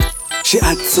She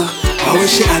hot so, how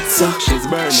is she hot so? She's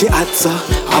burning. She hot so,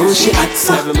 how is she hot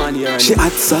so? She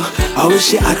hot so, how is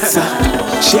she hot so?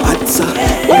 She hot so.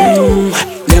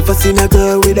 Never seen a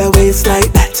girl with a waist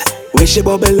like that. When she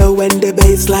bubble low when the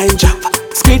bassline drop.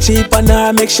 Screechy on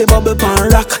her make she bubble pan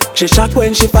rock. She shock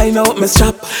when she find out me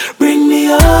strap. Bring me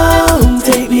home,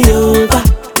 take me over.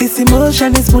 This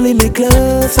emotion is pulling me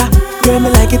closer. Girl, me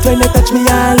like it when you touch me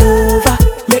all over.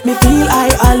 Make me feel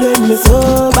high all when me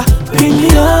sober. Bring me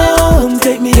home,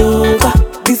 take me over.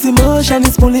 This emotion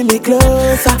is pulling me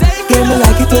closer. Girl, me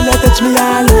like it when you touch me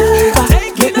all over.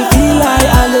 Make me feel high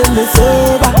all when me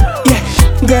sober. Yeah,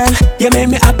 girl, you make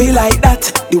me happy like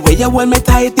that. The way you hold me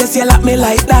tight, yes, you lock me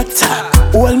like that.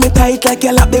 Hold me tight like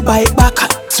you lock the bike back.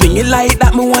 Swing it like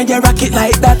that, me want you rock it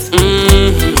like that.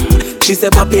 She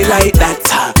said pop it like that.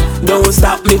 Don't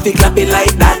stop me fi clap it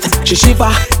like that. She shiver,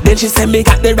 then she said me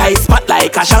got the right spot.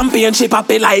 Like a champagne, she pop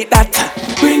it like that.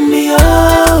 Bring me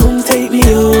home, take me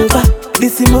over.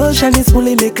 This emotion is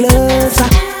pulling me closer.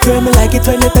 Girl, me like it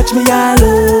when you touch me all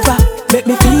over. Make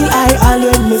me feel high all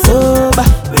when me sober.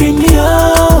 Bring me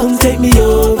home, take me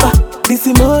over. This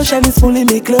emotion is pulling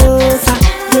me closer.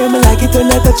 Girl, me like it when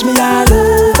you touch me all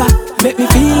over. Make me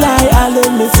feel high all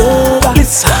when me sober.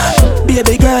 Listen,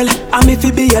 baby girl, I'm if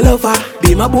you be your lover.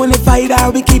 Be my bona fide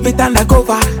or we keep it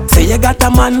undercover. Say you got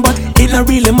a man but it not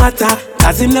really matter.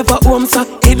 Cause he never home so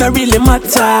it not really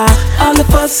matter. All the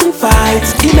fuss and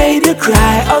fights, he made you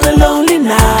cry. All the lonely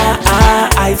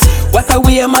nights. What a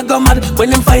way am I go mad when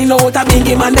them find out I bring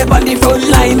him on the front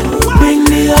line. Bring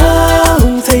me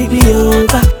home, take me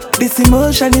over. This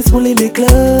emotion is pulling me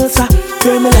closer.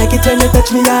 Girl, me like it when you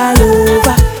touch me all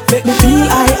over. Make me feel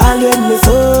high all when me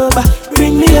sober.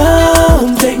 Bring me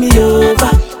home, take me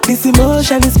over. This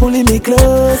emotion is pulling me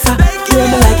closer. Girl,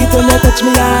 me like it when you touch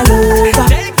me all over.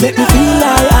 Make me feel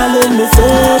high all when me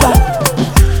sober.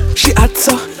 She hot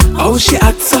so, oh she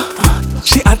hot so.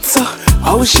 She hot so,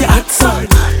 oh she hot so.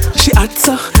 She hot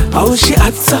so, oh she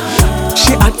hot so.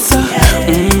 She hot so.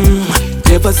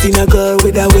 Never seen a girl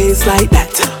with a waist like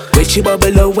that. When she bubble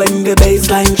low when the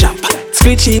bassline drop.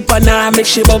 Screechy on her make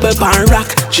she bubble pan rock.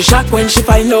 She shock when she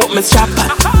find out me strap.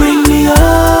 Bring me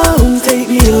home, take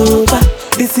me over.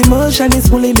 This emotion is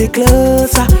pulling me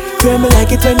closer. Girl, me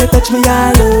like it when you touch me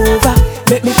all over.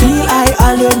 Make me feel high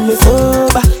all when me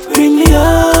sober. Bring me